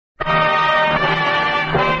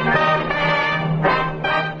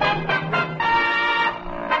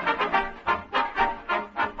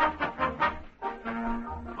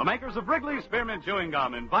Wrigley Spearmint Chewing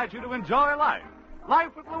Gum invites you to enjoy life.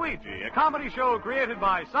 Life with Luigi, a comedy show created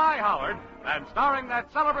by Cy Howard and starring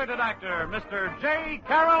that celebrated actor, Mr. J.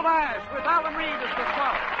 Carroll Nash, with Alan Reed as the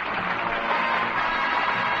star.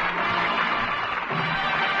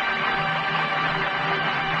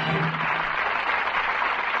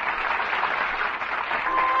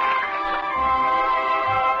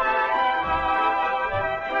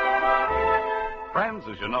 Friends,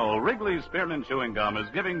 as you know, Wrigley's Spearmint Chewing Gum is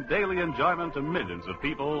giving daily enjoyment to millions of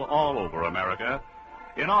people all over America.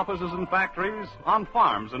 In offices and factories, on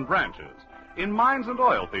farms and ranches, in mines and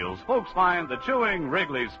oil fields, folks find that chewing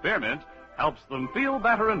Wrigley's Spearmint helps them feel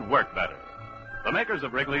better and work better. The makers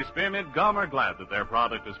of Wrigley's Spearmint Gum are glad that their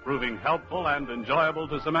product is proving helpful and enjoyable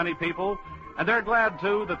to so many people, and they're glad,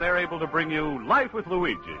 too, that they're able to bring you Life with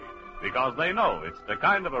Luigi, because they know it's the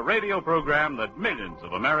kind of a radio program that millions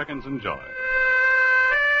of Americans enjoy.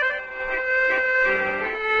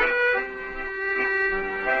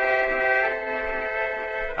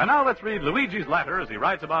 And now let's read Luigi's letter as he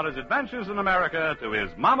writes about his adventures in America to his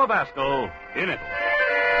Mama Basco in Italy.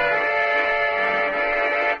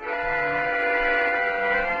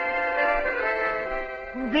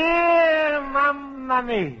 Dear Mamma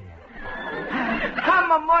Mia,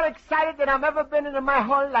 I'm more excited than I've ever been in my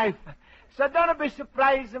whole life. So don't be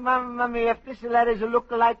surprised, Mamma Mia, if this letter look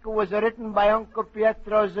like it was written by Uncle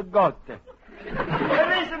Pietro's goat. The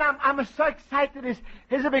reason I'm so excited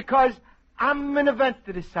is because I'm an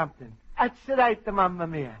inventor of something. That's right, Mamma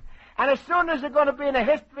Mia. And as soon as they're going to be in the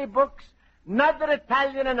history books, another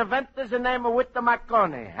Italian inventor's name of Witta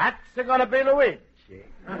Marconi. That's going to be Luigi.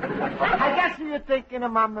 I guess you're thinking,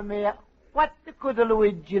 Mamma Mia, what could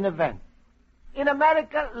Luigi invent? In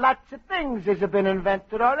America, lots of things has been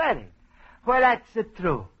invented already. Well, that's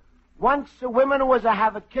true. Once women was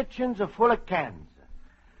have kitchens full of cans.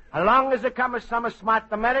 Along as there comes some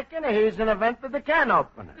smart American, he's an inventor the can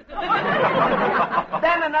opener.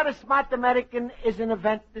 Then another smart American is an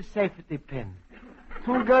inventor safety pin.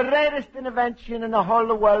 The greatest invention in the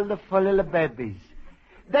whole world for little babies.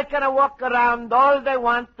 They can walk around all they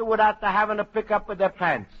want to without having to pick up with their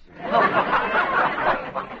pants.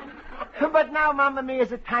 But now, Mamma Mia,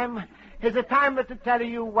 is a time to tell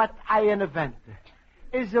you what I invented.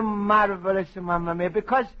 It's marvelous, Mamma Mia,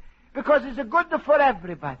 because it's good for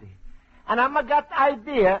everybody. And I'm got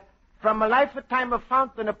idea from a lifetime of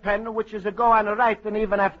fountain pen, which is a go on writing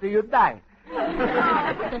even after you die.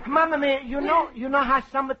 Mamma Mia, you know how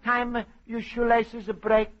sometimes your shoelaces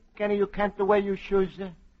break and you can't wear your shoes?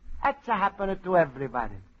 That's happening to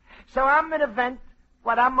everybody. So I'm going to invent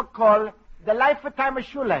what I'm going to call the lifetime of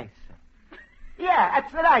shoelace. Yeah,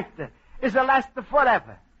 that's right. It's a last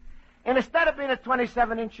forever. And instead of being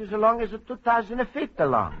 27 inches long, it's 2,000 feet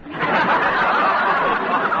long.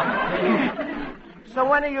 So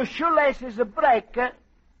when your shoelaces break,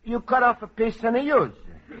 you cut off a piece and use.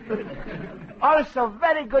 Also,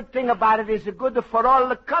 very good thing about it is good for all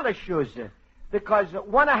the color shoes, because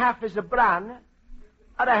one half is brown,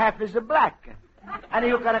 other half is black, and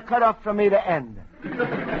you got to cut off from either end.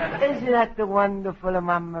 Isn't that wonderful,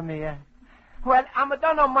 Mamma Mia? Well, I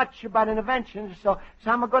don't know much about inventions, so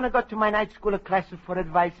I'm going to go to my night school class for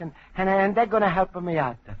advice, and they're going to help me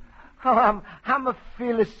out. Oh, I'm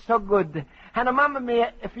feeling so good. And, Mamma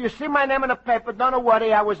Mia, if you see my name in the paper, don't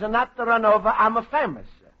worry, I was not run over. I'm famous.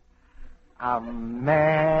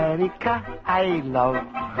 America, I love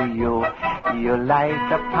you. You like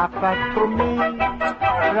the papa to me.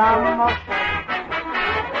 Ramos.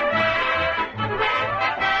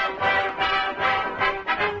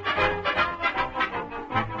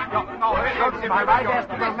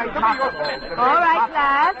 All right,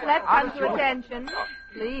 class, let's come to attention.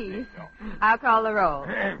 Please. I'll call the roll.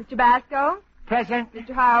 Mr. Basco? Present.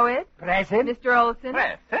 Mr. Howard? Present. Mr. Olson?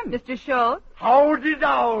 Present. Mr. Schultz? Howdy,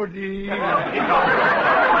 dowdy. Thank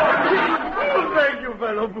you,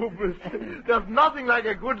 fellow poopers. There's nothing like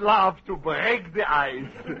a good laugh to break the ice.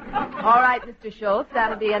 All right, Mr. Schultz,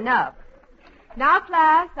 that'll be enough. Now,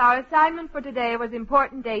 class, our assignment for today was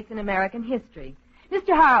important dates in American history.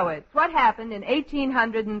 Mr. Howard, what happened in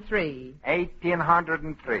 1803?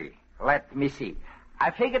 1803. Let me see.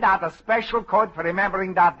 I figured out a special code for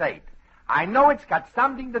remembering that date. I know it's got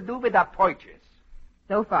something to do with the purchase.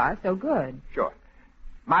 So far, so good. Sure.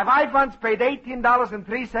 My wife once paid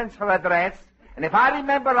 $18.03 for a dress, and if I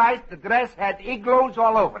remember right, the dress had igloos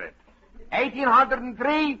all over it.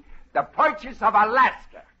 1803, the purchase of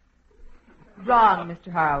Alaska. Wrong,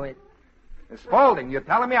 Mr. Howard. Miss Spaulding, you're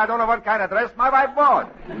telling me I don't know what kind of dress my wife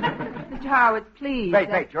bought? Mr. Howard, please.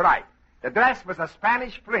 Wait, you're right. The dress was a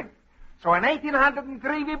Spanish print. So in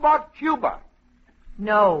 1803, we bought Cuba.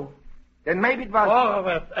 No. Then maybe it was... Oh,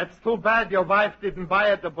 it's too bad your wife didn't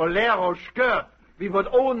buy it a bolero skirt. We would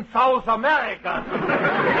own South America.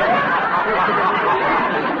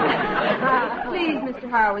 Please, Mr.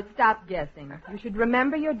 Harwood, stop guessing. You should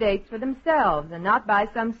remember your dates for themselves and not by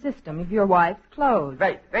some system of your wife's clothes.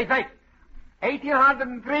 Wait.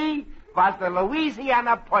 1803 was the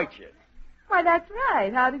Louisiana Purchase. Why, that's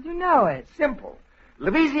right. How did you know it? Simple.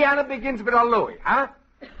 Louisiana begins with a Louis, huh?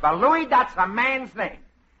 But Louis, that's a man's name.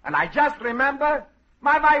 And I just remember,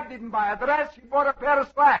 my wife didn't buy a dress, she bought a pair of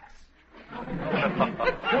slacks.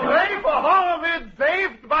 Hooray for Horowitz,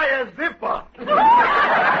 saved by a zipper.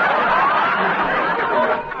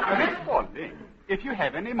 Miss Spaulding, if you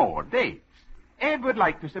have any more dates, Ed would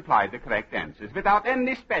like to supply the correct answers without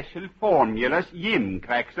any special formulas,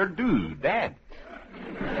 yin-cracks, or doodads.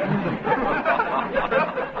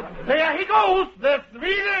 There he goes, the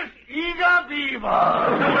Swedish eager beaver.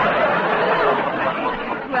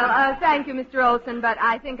 Well, thank you, Mr. Olson, but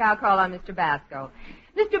I think I'll call on Mr. Basco.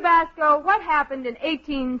 Mr. Basco, what happened in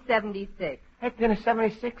 1876?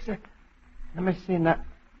 1876? Let me see now.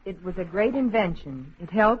 It was a great invention. It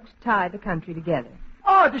helped tie the country together.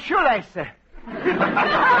 Oh, the shoelace.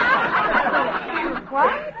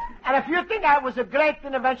 What? And if you think I was a great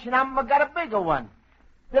invention, I got a bigger one.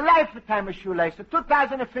 The lifetime of shoelace,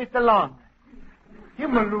 2,000 feet long.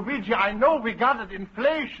 Himmel, Luigi, I know we got it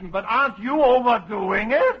inflation, but aren't you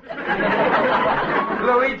overdoing it?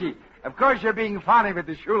 Luigi, of course you're being funny with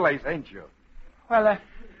the shoelace, ain't you? Well,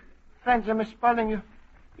 friends of Miss Spaulding,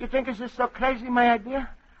 you think this is so crazy, my idea?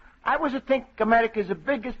 I was to think America is the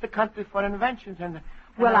biggest country for inventions, and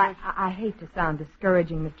well, I hate to sound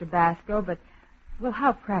discouraging, Mr. Basco, but, well,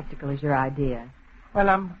 how practical is your idea?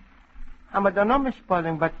 Well, I don't know, Miss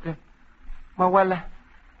Spaulding, but,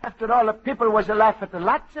 after all, the people was alive at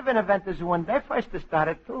lots of inventors when they first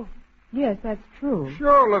started, too. Yes, that's true.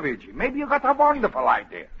 Sure, Luigi. Maybe you got a wonderful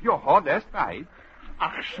idea. Oh, that's right.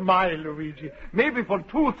 Ach, smile, Luigi. Maybe for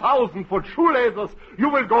 2,000-foot shoelaces, you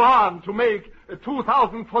will go on to make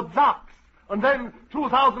 2,000-foot socks, and then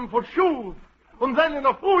 2,000-foot shoes, and then in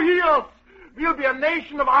a few years, we'll be a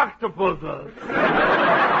nation of octopuses.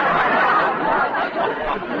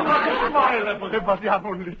 Smile, everybody. I'm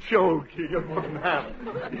only joking. It wouldn't happen.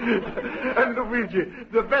 And Luigi,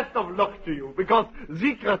 the best of luck to you, because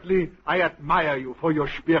secretly I admire you for your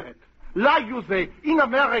spirit. Like you say, in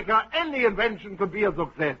America, any invention could be a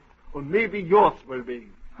success, and maybe yours will be.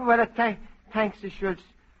 Well, thanks, Schultz.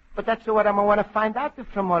 But that's what I want to find out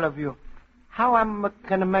from all of you. How I'm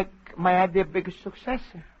going to make my idea a big success.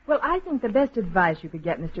 Well, I think the best advice you could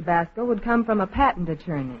get, Mr. Basco, would come from a patent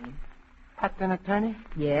attorney. Patent attorney?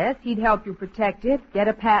 Yes, he'd help you protect it, get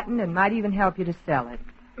a patent, and might even help you to sell it.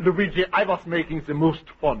 Luigi, I was making the most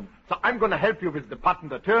fun. So I'm going to help you with the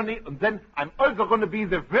patent attorney, and then I'm also going to be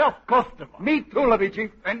the first customer. Me too, Luigi.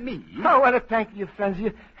 And me. Oh, well, thank you, friends.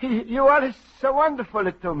 You all are so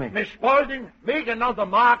wonderful to me. Miss Spaulding, make another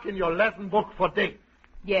mark in your lesson book for dates.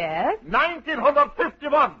 Yes?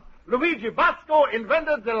 1951. Luigi Basco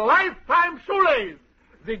invented the lifetime shoelace,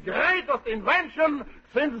 the greatest invention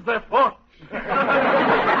since the foot.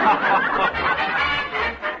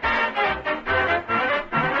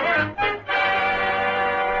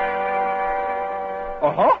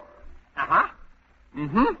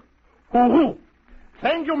 Hoo-hoo.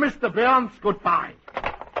 Thank you, Mr. Burns. Goodbye.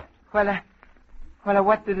 Well,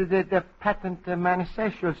 what did the patent man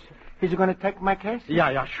say, Schultz? He's going to take my case?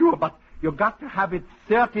 Yeah, sure, but you got to have it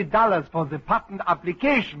 $30 for the patent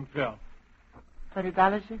application first.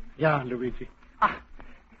 $30? Yeah, Luigi.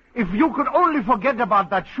 If you could only forget about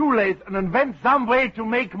that shoelace and invent some way to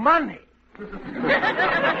make money.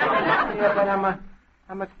 Yeah, but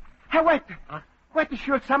I'm a... Hey, wait. Wait,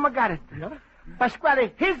 Schultz, I got it. Yeah?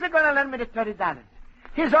 Pasquale, he's going to lend me the $30.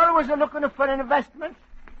 He's always looking for an investment.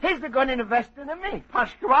 He's going to invest in me.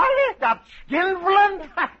 Pasquale? That skillful?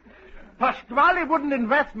 Pasquale wouldn't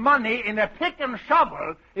invest money in a pick and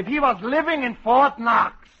shovel if he was living in Fort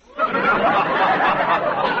Knox.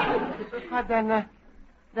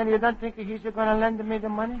 Then you don't think he's going to lend me the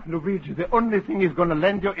money? Luigi, the only thing he's going to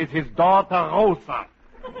lend you is his daughter, Rosa.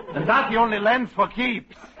 And that he only lends for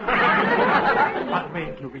keeps. But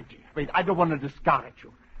wait, Luigi. Wait, I don't want to discourage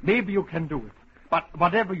you. Maybe you can do it. But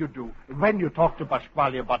whatever you do, when you talk to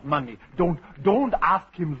Pasquale about money, don't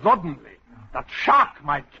ask him suddenly. That shock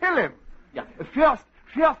might kill him. Yeah. First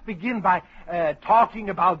begin by talking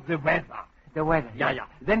about the weather. The weather? Yeah.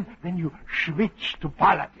 Then you switch to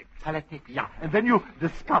politics. Politics? Yeah. And then you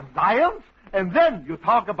discuss science, and then you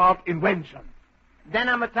talk about invention. Then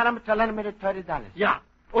I'm going to tell him to lend me the $30. Yeah.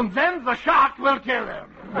 And then the shark will kill him.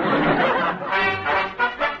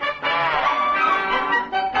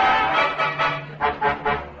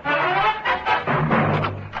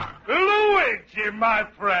 Luigi, my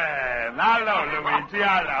friend. Hello, Luigi.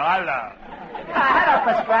 Hello. Hello,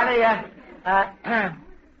 Pasquale.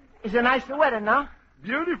 It's a nice weather, no?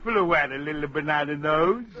 Beautiful weather, little banana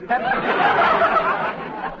nose. Pepper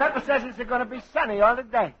says it's going to be sunny all the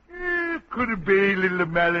day. Could it be, little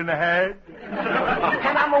melon head?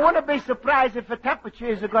 And I wouldn't be surprised if the temperature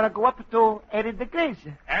is going to go up to 80 degrees.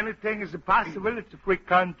 Anything is possible. It's a free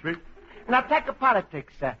country. Now, take a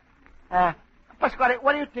politics. Pasquale,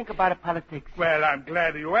 what do you think about politics? Well, I'm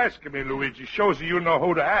glad you asked me, Luigi. Shows you know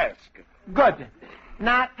who to ask. Good.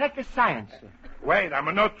 Now, take a science. Wait,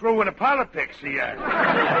 I'm not through with the politics yet.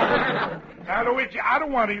 Now, Luigi, I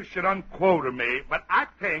don't want you should unquote me, but I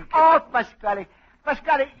think... Oh, Pasquale,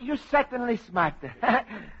 you're certainly smart.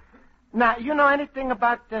 Now, you know anything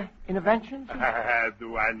about inventions?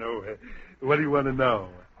 Do I know? What do you want to know?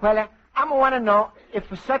 Well, I want to know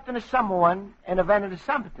if a certain someone invented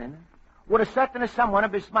something, would a certain someone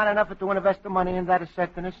be smart enough to invest the money in that a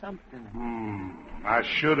certain something? I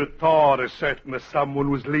should have thought a certain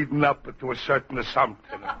someone was leading up to a certain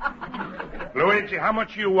something. Luigi, how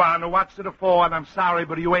much you want? What's it for? And I'm sorry,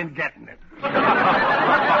 but you ain't getting it.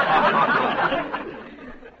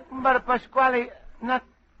 But, Pasquale, not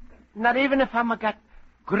even if I'm got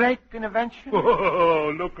great invention?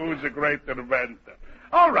 Oh, look who's a great inventor.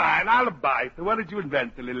 All right, I'll buy it. What did you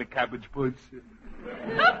invent, the little cabbage puss?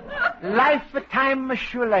 Lifetime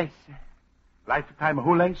shoelace. Lifetime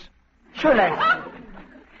shoelace? Shoelace.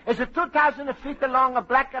 It's a 2,000 feet long, a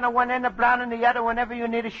black and a one end, a brown and the other. Whenever you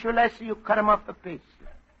need a shoelace, you cut them off a piece.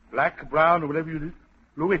 Black, brown, or whatever you do.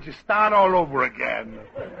 Luigi, start all over again.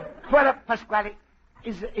 Well, Pasquale,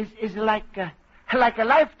 is like a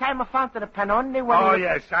lifetime fountain pen only when Oh,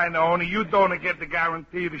 yes, I know. Only you don't get the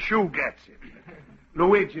guarantee the shoe gets it.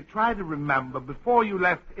 Luigi, try to remember, before you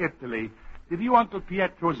left Italy, did you Uncle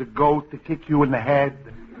Pietro's a goat to kick you in the head?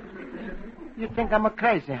 You think I'm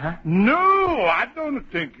crazy, huh? No, I don't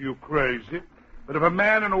think you crazy. But if a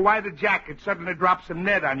man in a white jacket suddenly drops a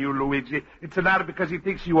net on you, Luigi, it's not because he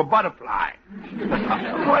thinks you a butterfly. Well,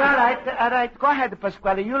 all right. Go ahead,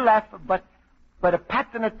 Pasquale. You laugh, but a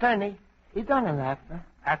patent attorney, he don't laugh, huh?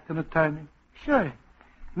 Patent attorney? Sure.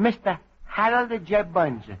 Mr. Harold J.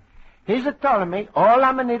 Burns. He's told me all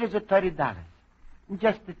I'm going to need is $30.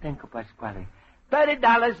 Just to think, Pasquale.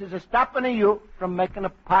 $30 is stopping you from making a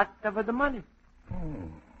part of the money.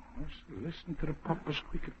 Listen to the papa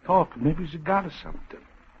squeaky talk. Maybe he's got something.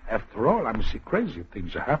 After all, I'm crazy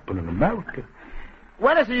things are happening in America.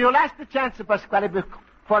 Well, it's your last chance, Pasquale,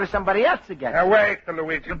 before somebody else gets it. Now, wait,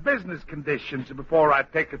 Luigi. The business conditions before I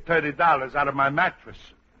take $30 out of my mattress.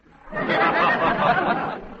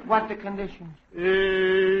 What the conditions?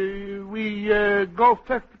 We go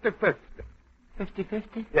 50-50.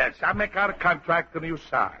 50-50? Yes, I make out a contract and you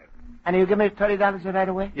sign. And you give me $30 right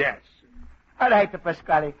away? Yes. All right,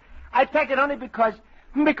 Pasquale. I take it only because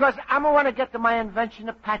I'm want to get my invention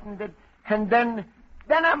patented, and then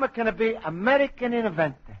I'm going to be American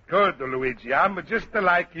inventor. Good, Luigi. I'm just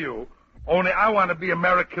like you. Only I want to be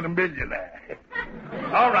American millionaire.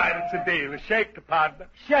 All right, it's a deal. Shake the partner.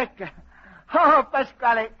 Shake. Oh,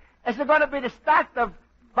 Pasquale, it's going to be the start of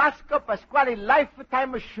Basco-Pasquale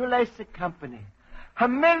Lifetime Shoelace Company.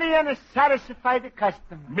 1 million satisfied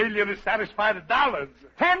customers. Million satisfied dollars.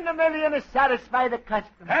 10 million satisfied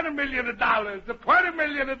customers. $10 million. $20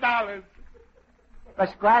 million.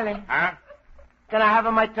 Pasquale. Huh? Can I have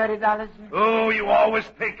my $30? Oh, you always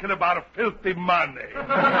thinking about a filthy money.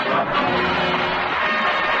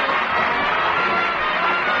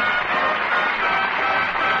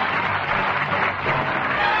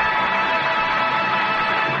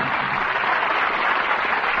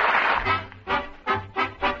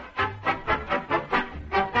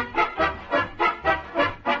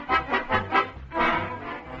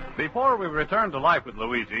 Before we return to Life with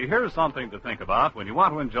Luigi, here's something to think about when you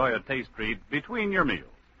want to enjoy a taste treat between your meals.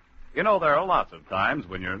 You know, there are lots of times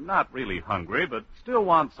when you're not really hungry, but still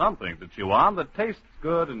want something to chew on that tastes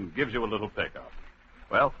good and gives you a little pickup.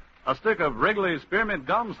 Well, a stick of Wrigley's Spearmint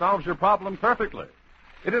Gum solves your problem perfectly.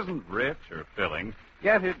 It isn't rich or filling,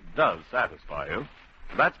 yet it does satisfy you.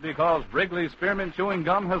 That's because Wrigley's Spearmint Chewing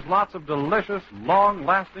Gum has lots of delicious,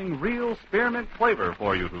 long-lasting, real spearmint flavor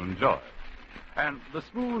for you to enjoy. And the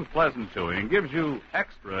smooth, pleasant chewing gives you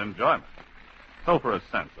extra enjoyment. So for a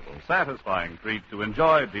sensible, satisfying treat to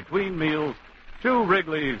enjoy between meals, chew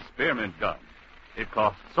Wrigley's Spearmint Gum. It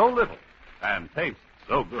costs so little and tastes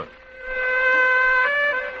so good.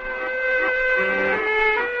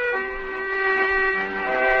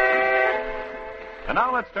 And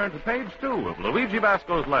now let's turn to page 2 of Luigi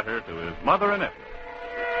Basco's letter to his mother in Italy.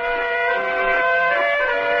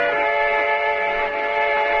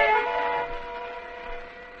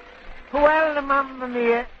 Well, Mamma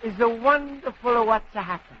Mia, is a wonderful what's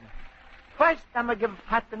happening. First, I'm going to give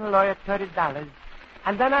Pat and the lawyer $30.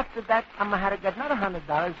 And then after that, I'm going to have to get another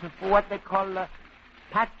 $100 for what they call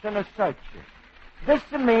Pat and a search. This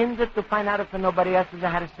means that to find out if nobody else has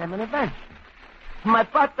had the same event. My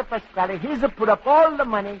partner, Pasquale, he's put up all the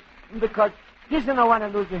money because he doesn't want to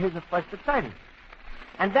lose his first attorney.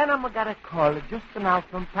 And then I'm going to get a call just now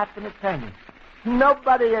from Pat and attorney.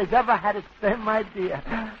 Nobody has ever had the same idea.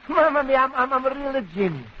 Mamma mia, I'm a real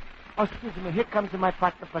genius. Oh, excuse me, here comes my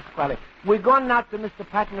partner, Pasquale. We're going now to Mr.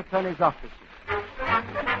 Patton Attorney's office.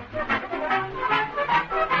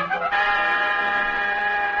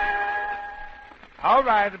 All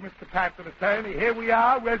right, Mr. Patton Attorney, here we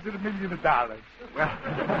are. Where's the $1 million?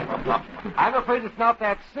 Well, I'm afraid it's not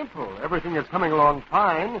that simple. Everything is coming along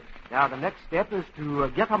fine. Now, the next step is to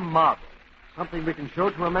get a model, something we can show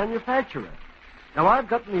to a manufacturer. Now, I've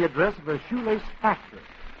gotten the address of a shoelace factory.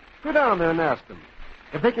 Go down there and ask them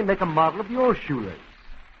if they can make a model of your shoelace.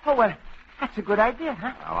 Oh, well, that's a good idea,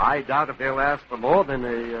 huh? Now, I doubt if they'll ask for more than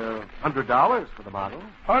 $100 for the model.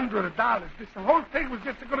 $100? The whole thing was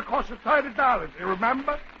just going to cost us $30, you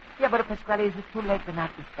remember? Yeah, but Pasquale, is it too late for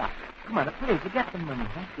not to stop? Come on, please, get the money,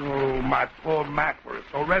 huh? Oh, my poor mattress,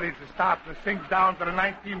 already to start to sink down to the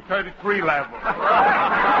 1933 level.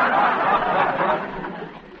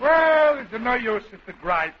 Well, it's no use at the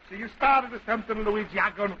gripe. So you started with something, Luigi.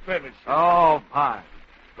 I'm going to finish it. Oh, fine.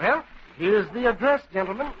 Well, here's the address,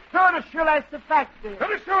 gentlemen. To the Shoelace factory. To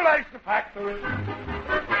the Shoelace factory.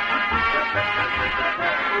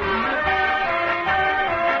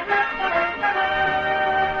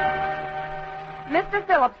 Mr.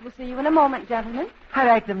 Phillips will see you in a moment, gentlemen. All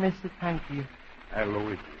right, mister, thank you. Hey,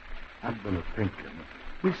 Luigi, I've been thinking.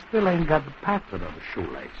 We still ain't got the pattern of the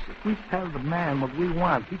shoelace. If we tell the man what we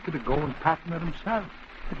want, he could go and pattern it himself.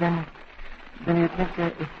 But then you think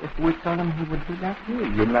if we told him he would do that?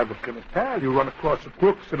 Yeah, you're never going to tell. You run across the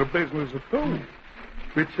crooks in a business or two.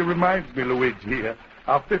 Which reminds me, Luigi,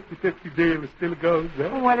 our 50-50 deal still goes, eh?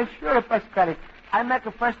 Oh, well, sure, Pasquale. I make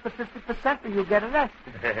a first to 50% and you get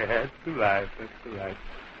arrested. That's all right.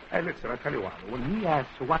 Hey, listen, I'll tell you what. When he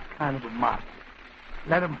asks what kind of a model,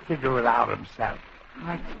 let him figure it out himself.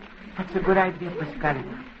 That's a good idea, Pasquale.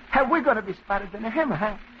 Hey, we're going to be smarter than him,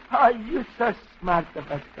 huh? Oh, you're so smart,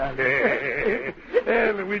 Pasquale.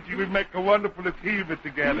 Hey, Luigi, we make a wonderful team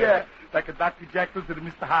together. Yeah. Like a Dr. Jekyll to the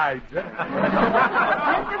Mr. Hyde.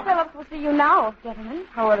 Mr. Phillips will see you now, gentlemen.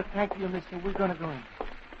 Oh, well, thank you, mister. We're going to go in.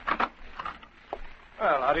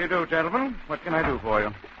 Well, how do you do, gentlemen? What can I do for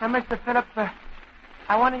you? Mr. Phillips,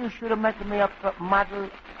 I want you to make me up a model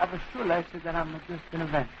of a shoelace that I'm just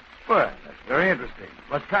inventing. Well, that's very interesting.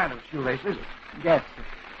 What kind of shoelace is it? Yes.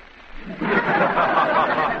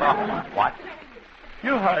 What?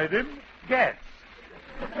 You heard him. Guess.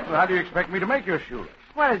 Well, how do you expect me to make your shoelace?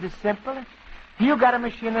 Well, it's simple. You got a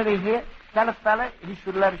machinery here. Tell a fella he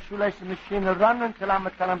should let a shoelace machine run until I'm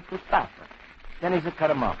going to tell him to stop. Then he's going to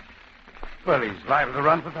cut him off. Well, he's liable to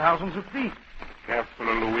run for thousands of feet. Careful,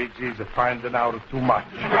 Luigi. He's finding out too much.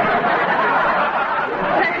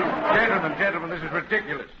 Gentlemen, this is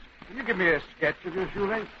ridiculous. Can you give me a sketch of your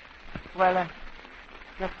shoelace? Well,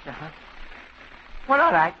 yes, sir, huh? Well,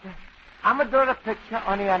 all right. I'm going to draw the picture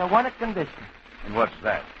only on one condition. And what's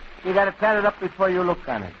that? You got to tear it up before you look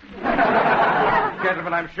on it.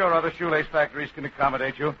 Gentlemen, I'm sure other shoelace factories can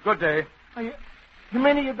accommodate you. Good day. Oh, you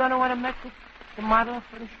mean you don't want to make it the model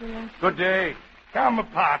for the shoelace? Good day. Come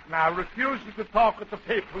apart now. Refuse to talk to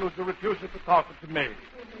people who's refusing to talk to me.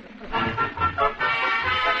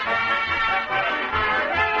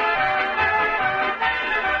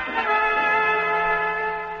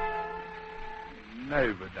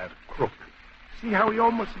 Never that crook. See how he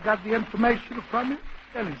almost got the information from you?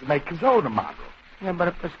 Then he's make his own model. Yeah,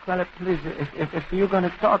 but Pasquale, please, if you're going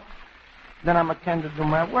to talk, then I'm attend to do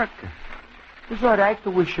my work. It's all right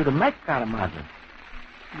that we should make that a model.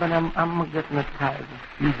 But I'm getting tired.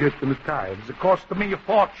 You getting tired? It's costing me a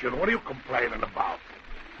fortune. What are you complaining about?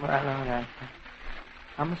 Well, all right.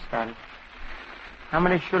 I'm started. How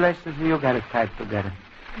many shoelaces do you got to tie together?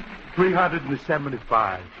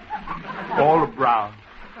 375. All brown.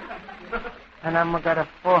 And I'm got a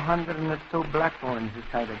 402 black ones to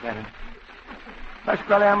tie together.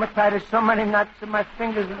 Pasquale, I'm tied to so many knots in my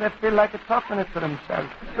fingers that they feel like talking to themselves.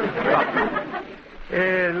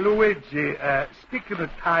 Luigi, speaking of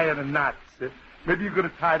tying the knots, maybe you're going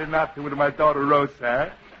to tie the knot with my daughter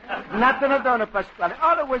Rosa, huh? Nothing I don't, Pasquale.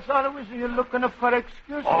 Always you're looking for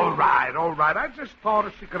excuses. All right. I just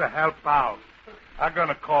thought she could help out. I'm going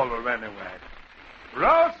to call her anyway.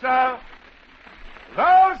 Rosa!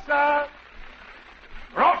 Rosa!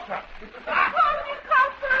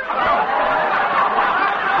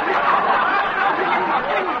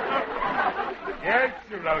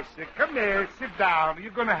 sir. Come here. Sit down.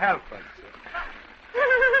 You're going to help us.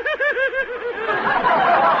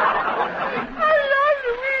 Hello,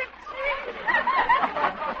 Luigi.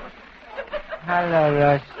 Hello,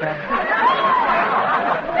 Rosa.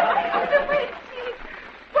 Luigi,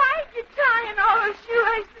 why are you tying all those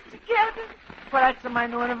shoelaces together? Well, that's my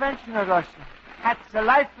new invention, Rosa. That's a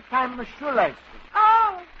lifetime of shoelaces.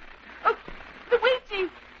 Oh, Luigi,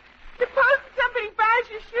 suppose somebody buys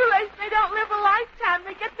your shoelace and they don't live a lifetime.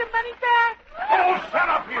 They get their money back. Oh, shut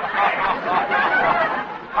up, you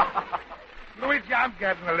Luigi, I'm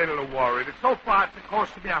getting a little worried. So far, it's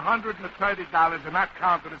costing me $130 and not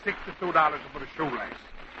counting the $62 for the shoelace.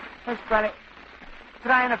 Pasquale,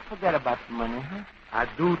 trying to forget about the money, huh? I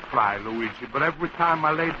do try, Luigi, but every time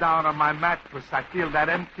I lay down on my mattress, I feel that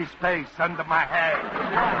empty space under my head.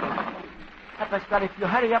 Pasquale, if you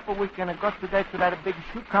hurry up, we can go today to that big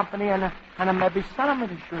shoe company and maybe sell them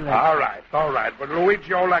the shoelace. All right. But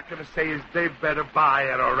Luigi, all I can say is they better buy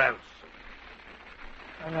it or else.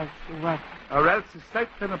 Or else what? Or else a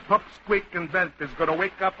certain pup-squeak inventor's going to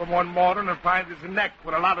wake up one morning and find his neck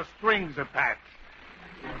with a lot of strings attached.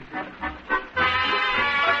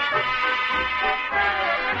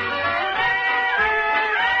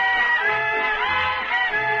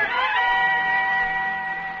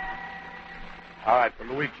 All right, but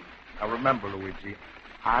Luigi. Now remember, Luigi,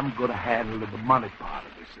 I'm going to handle the money part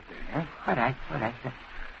of this thing, huh? All right.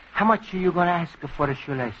 How much are you going to ask for the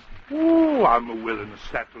shoelace? Ooh, I'm willing to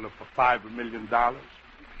settle it for $5 million.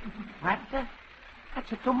 What?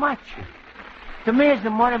 That's too much. To me, it's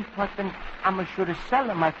more important I'm sure to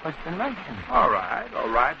sell my first invention. All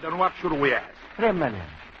right. Then what should we ask? $3 million.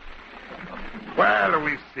 Well,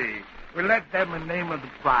 we see. We let them name the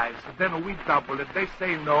price, then we double it. They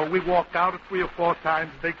say no. We walk out 3 or 4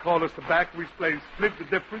 times. They call us back. We explain, split the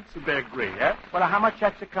difference, and they agree, yeah? Well, how much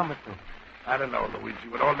that's it coming to? I don't know, Luigi.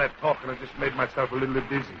 With all that talking, I just made myself a little bit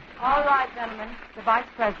dizzy. All right, gentlemen. The vice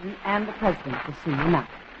president and the president will see you now.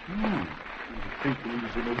 I think we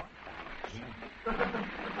was in the...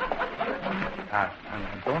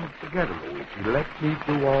 And don't forget it, Luigi. Let me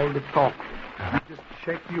do all the talking. Just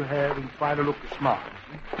shake your head and try to look smart.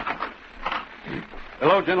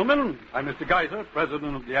 Hello, gentlemen. I'm Mr. Geyser,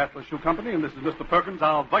 president of the Atlas Shoe Company, and this is Mr. Perkins,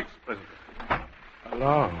 our vice president.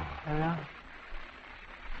 Hello.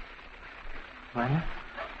 Well,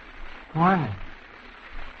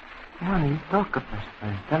 Come on, you talk of us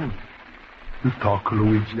first. Tell me. You talk,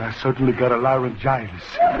 Luigi. I certainly got a laryngitis.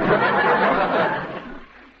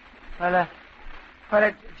 Well,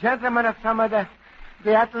 gentlemen from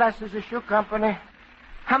the Atlas is a shoe company.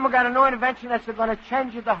 I'm got a new invention that's going to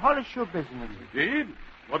change the whole shoe business. Indeed?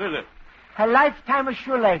 What is it? A lifetime of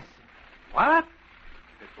shoelace. What?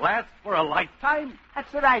 It lasts for a lifetime?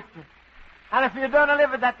 That's right. And if you don't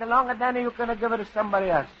live it that long, then you're going to give it to somebody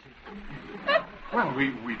else. Well,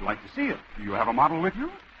 we'd like to see it. Do you have a model with you?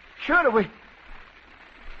 Sure,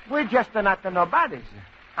 we just are not the nobodies.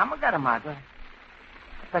 I'm got a model.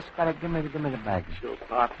 Pasquale, give me the bag. Sure,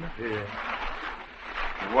 partner. Here.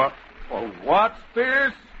 What? Oh, what's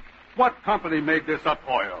this? What company made this up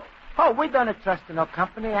for you? Oh, we don't trust no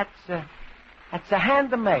company. That's a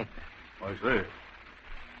handmade. I see.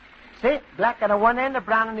 See? Black on the one end,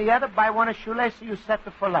 brown on the other. Buy one a shoelace, you set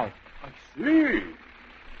it for life. I see.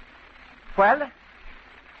 Well,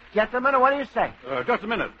 gentlemen, what do you say? Just a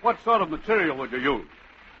minute. What sort of material would you use?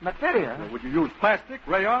 Material? Would you use plastic,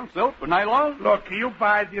 rayon, silk, or nylon? Look, you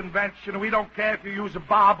buy the invention. We don't care if you use a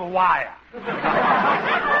barbed wire.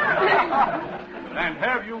 And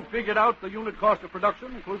have you figured out the unit cost of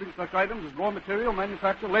production, including such items as raw material,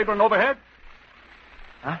 manufacture, labor, and overhead?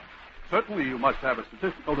 Huh? Certainly you must have a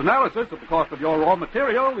statistical analysis of the cost of your raw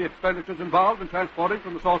material, the expenditures involved in transporting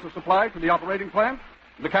from the source of supply to the operating plant,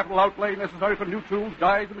 the capital outlay necessary for new tools,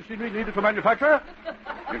 dyes, and machinery needed to manufacture.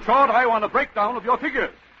 In short, I want a breakdown of your figures.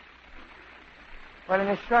 Well, in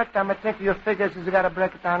a short time, I think your figures has got to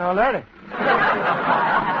break it down already.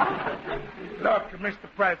 Look, Mr.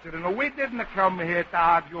 President, we didn't come here to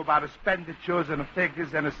argue about expenditures and the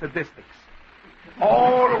figures and the statistics.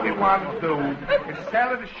 All we want to do is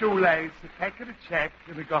sell the shoelace, take it a check,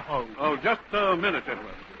 and go home. Oh, just a minute,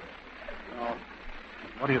 Edward.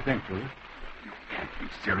 What do you think, Julie? You can't be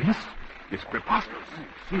serious. It's preposterous. It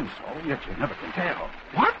seems so, yet you never can tell.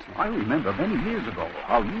 What? I remember many years ago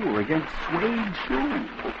how you were against suede shoes.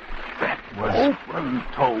 That was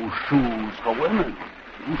open-toe shoes for women.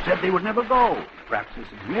 You said they would never go. Perhaps this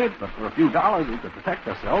is it, but for a few dollars we could protect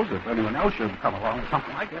ourselves if anyone else should come along with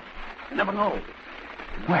something like it. You never know.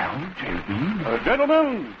 Well, J.B.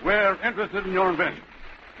 Gentlemen, we're interested in your invention.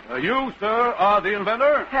 You, sir, are the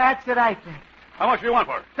inventor? That's right. How much do you want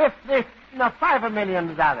for it? $5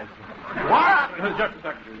 million. What? Just a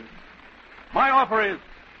second. My offer is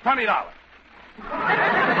 $20.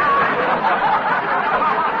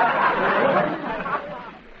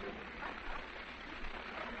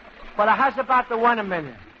 Well, how's about the $1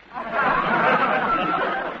 million?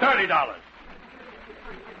 $30.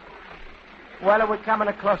 Well, we're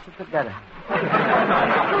coming closer together.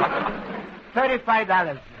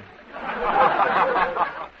 $35.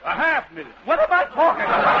 $500,000. What am I talking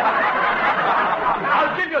about?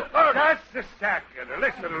 I'll give you 30. Just a second.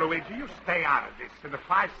 Listen, Luigi, you stay out of this. In the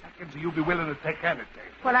 5 seconds, you'll be willing to take anything.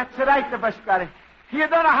 Well, that's right, Pasquale. You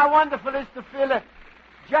don't know how wonderful it is to feel it.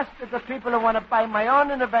 Just as the people who want to buy my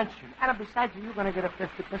own invention. And besides, you're going to get a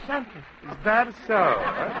 50%. Is that so?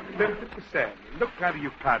 50%. Look out of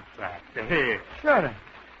your contract. Here.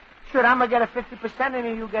 Sure, I'm going to get a 50%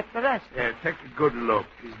 and you get the rest. Yeah, take a good look.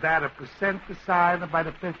 Is that a percent sign by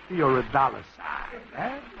the 50 or a dollar sign?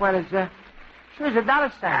 Huh? Well, it's a dollar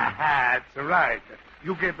sign. That's right.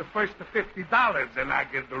 You get the first $50 and I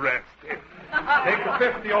get the rest. Take the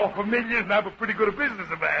 50 off $1 million and have a pretty good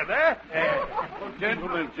businessman, eh? Well,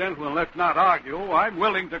 gentlemen, let's not argue. I'm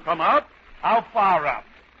willing to come up. How far up?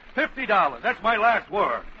 $50. That's my last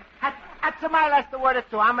word. That's my last word,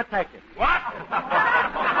 too. I'm going to take it. What?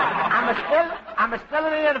 I'm still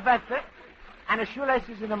an inventor, and the Shoelace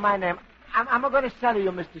is in my name. I'm going to sell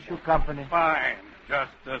you, Mr. Shoe Company. Fine.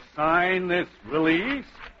 Just sign this release,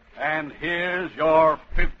 and here's your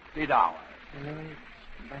 $50.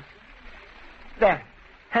 There.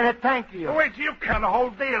 And thank you. Oh, wait, you can't. The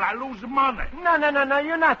whole deal. I lose money. No.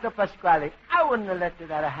 You're not the Pasquale. I wouldn't have let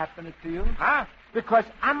that happen to you. Huh? Because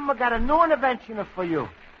I'm got a new invention for you.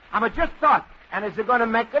 I'm just thought, and it's going to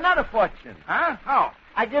make another fortune. Huh? How?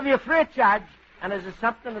 I give you free of charge, and it's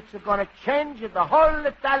something that's going to change the whole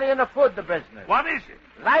Italian food business. What is it?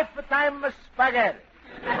 Lifetime spaghetti.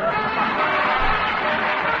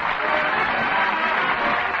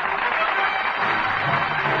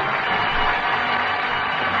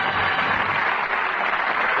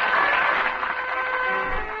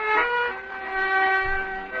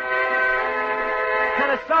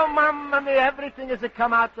 And so, Mamma mia, everything has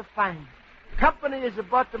come out fine. Company is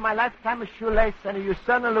bought to my lifetime Shoelace, and your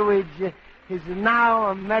son Luigi is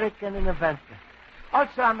now American inventor.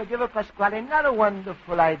 Also, I'm going to give Pasquale another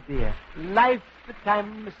wonderful idea.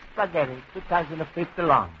 Lifetime spaghetti, 2,000 feet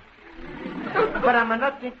long. But I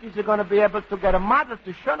not think he's going to be able to get a model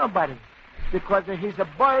to show nobody. Because he's a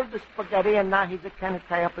boiled spaghetti, and now he's kind of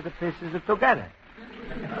tie up the pieces together.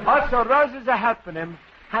 Also, Rose is helping him,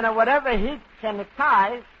 and whatever he can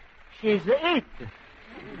tie, she's eat.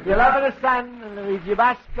 The lovely son, Luigi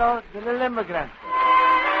Basco, the little immigrant.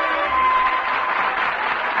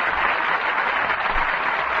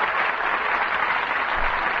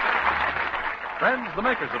 Friends, the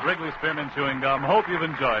makers of Wrigley Spearmint Chewing Gum hope you've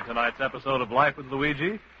enjoyed tonight's episode of Life with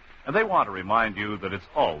Luigi, and they want to remind you that it's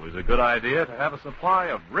always a good idea to have a supply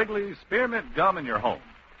of Wrigley Spearmint Gum in your home.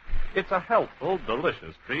 It's a healthful,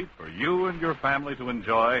 delicious treat for you and your family to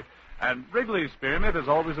enjoy, and Wrigley Spearmint is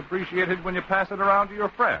always appreciated when you pass it around to your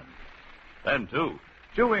friends. Then, too,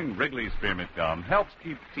 chewing Wrigley Spearmint Gum helps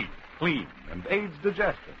keep teeth clean and aids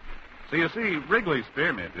digestion. So you see, Wrigley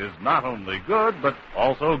Spearmint is not only good, but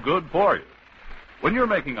also good for you. When you're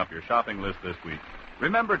making up your shopping list this week,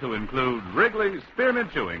 remember to include Wrigley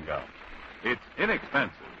Spearmint Chewing Gum. It's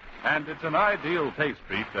inexpensive, and it's an ideal taste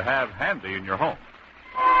treat to have handy in your home.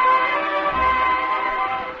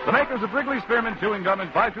 The makers of Wrigley Spearmint Chewing Gum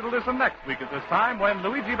invite you to listen next week at this time when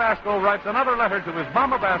Luigi Basco writes another letter to his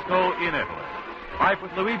Mama Basco in Italy. Life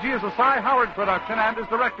with Luigi is a Cy Howard production and is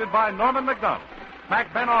directed by Norman McDonald.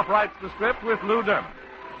 Mac Benoff writes the script with Lou Dermott.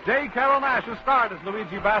 J. Carol Nash is starred as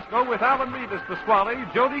Luigi Basco with Alan Reed as Pasquale,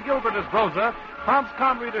 Jody Gilbert as Rosa, Hans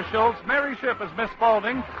Conried as Schultz, Mary Shipp as Miss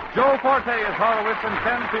Spaulding, Joe Forte as Horowitz, and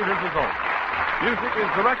Ken Peters as Oak. Music is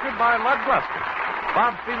directed by Lud Gluskin.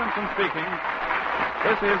 Bob Stevenson speaking.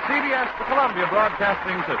 This is CBS, the Columbia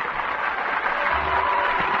Broadcasting System.